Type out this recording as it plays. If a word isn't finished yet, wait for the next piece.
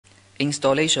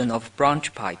Installation of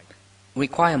branch pipe.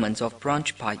 Requirements of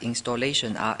branch pipe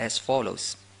installation are as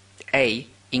follows. A.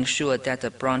 Ensure that the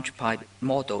branch pipe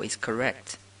model is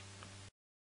correct.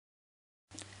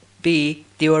 B.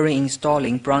 During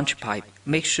installing branch pipe,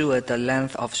 make sure the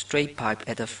length of straight pipe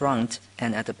at the front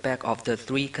and at the back of the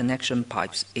 3 connection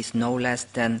pipes is no less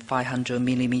than 500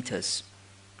 mm.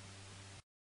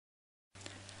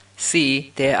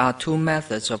 C. There are 2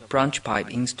 methods of branch pipe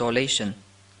installation.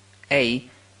 A.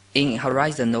 In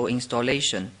horizontal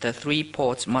installation, the 3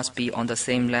 ports must be on the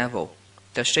same level.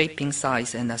 The shaping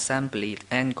size and assembly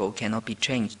angle cannot be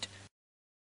changed.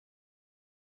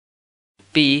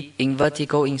 B. In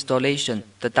vertical installation,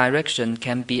 the direction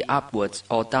can be upwards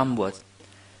or downwards.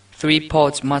 3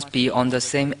 ports must be on the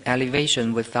same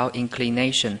elevation without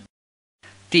inclination.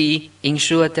 D.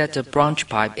 Ensure that the branch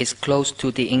pipe is close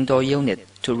to the indoor unit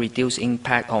to reduce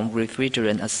impact on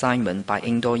refrigerant assignment by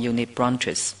indoor unit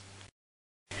branches.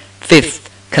 Fifth,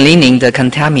 cleaning the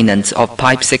contaminants of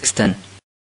pipe system.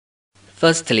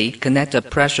 Firstly, connect the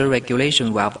pressure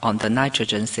regulation valve on the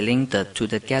nitrogen cylinder to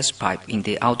the gas pipe in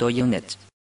the outdoor unit.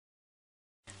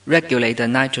 Regulate the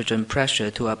nitrogen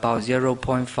pressure to about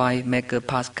 0.5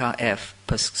 megapascal F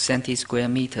per centi-square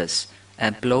meters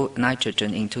and blow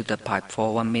nitrogen into the pipe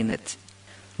for 1 minute.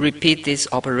 Repeat this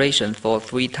operation for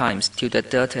 3 times till the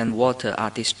dirt and water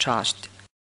are discharged.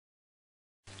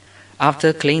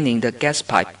 After cleaning the gas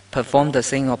pipe, perform the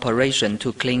same operation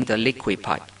to clean the liquid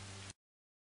pipe.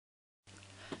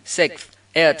 Sixth,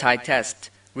 airtight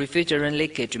test. Refrigerant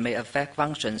leakage may affect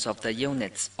functions of the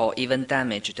units or even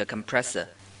damage the compressor.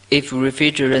 If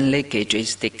refrigerant leakage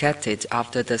is detected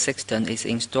after the system is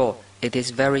installed, it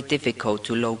is very difficult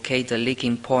to locate the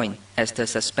leaking point as the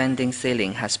suspending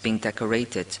ceiling has been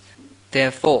decorated.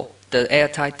 Therefore, the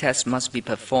airtight test must be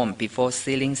performed before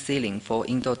ceiling for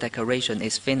indoor decoration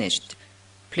is finished.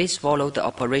 Please follow the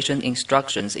operation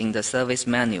instructions in the service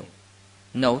manual.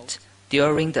 Note,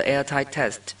 during the airtight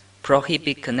test,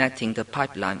 prohibit connecting the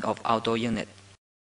pipeline of outdoor unit.